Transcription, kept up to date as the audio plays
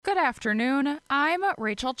Good afternoon. I'm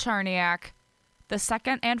Rachel Charniak. The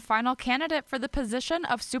second and final candidate for the position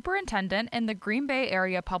of superintendent in the Green Bay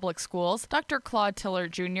Area Public Schools, Dr. Claude Tiller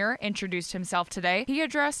Jr., introduced himself today. He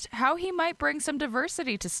addressed how he might bring some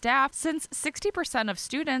diversity to staff since 60% of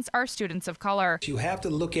students are students of color. You have to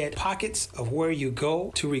look at pockets of where you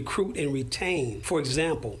go to recruit and retain. For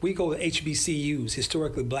example, we go to HBCUs,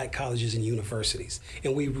 historically black colleges and universities,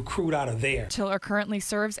 and we recruit out of there. Tiller currently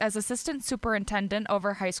serves as assistant superintendent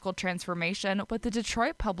over high school transformation with the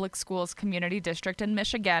Detroit Public Schools Community District in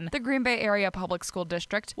Michigan. The Green Bay Area Public School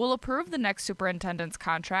District will approve the next superintendent's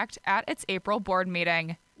contract at its April board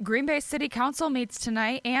meeting. Green Bay City Council meets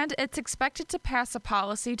tonight, and it's expected to pass a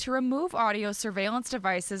policy to remove audio surveillance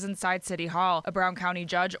devices inside City Hall. A Brown County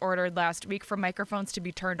judge ordered last week for microphones to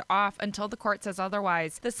be turned off until the court says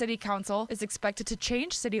otherwise. The City Council is expected to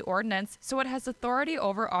change city ordinance so it has authority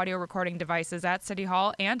over audio recording devices at City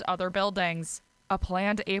Hall and other buildings. A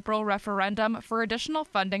planned April referendum for additional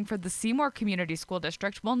funding for the Seymour Community School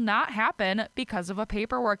District will not happen because of a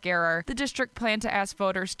paperwork error. The district planned to ask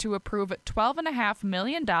voters to approve $12.5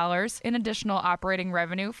 million in additional operating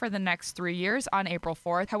revenue for the next 3 years on April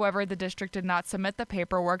 4th. However, the district did not submit the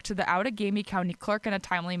paperwork to the Outagamie County Clerk in a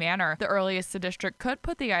timely manner. The earliest the district could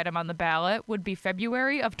put the item on the ballot would be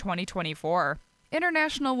February of 2024.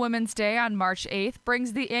 International Women's Day on March 8th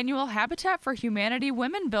brings the annual Habitat for Humanity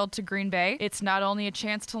Women Build to Green Bay. It's not only a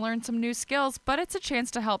chance to learn some new skills, but it's a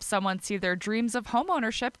chance to help someone see their dreams of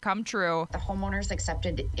homeownership come true. The homeowners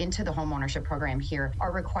accepted into the homeownership program here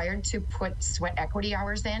are required to put sweat equity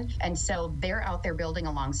hours in, and so they're out there building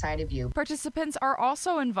alongside of you. Participants are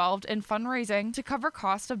also involved in fundraising to cover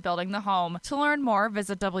cost of building the home. To learn more,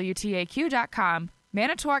 visit WTAQ.com.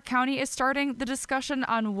 Manitowoc County is starting the discussion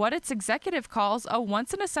on what its executive calls a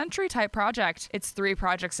once-in-a-century type project. It's 3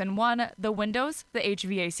 projects in one: the windows, the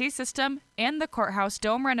HVAC system, and the courthouse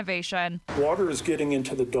dome renovation. Water is getting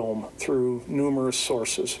into the dome through numerous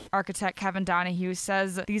sources. Architect Kevin Donahue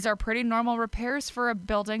says these are pretty normal repairs for a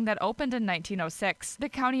building that opened in 1906. The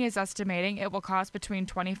county is estimating it will cost between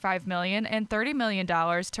 $25 million and $30 million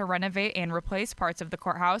to renovate and replace parts of the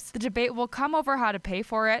courthouse. The debate will come over how to pay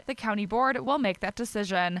for it. The county board will make that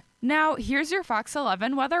decision. Now, here's your Fox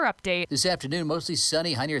 11 weather update. This afternoon, mostly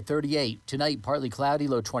sunny, high near 38. Tonight, partly cloudy,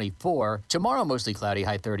 low 24. Tomorrow, mostly cloudy,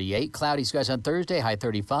 high 38. Cloudy skies on Thursday, high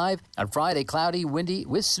 35. On Friday, cloudy, windy,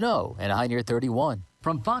 with snow, and a high near 31.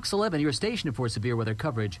 From Fox 11, your station for severe weather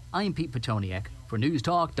coverage, I'm Pete Petoniak. For News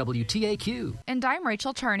Talk WTAQ. And I'm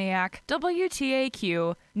Rachel Charniak.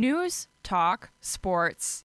 WTAQ. News, Talk, Sports.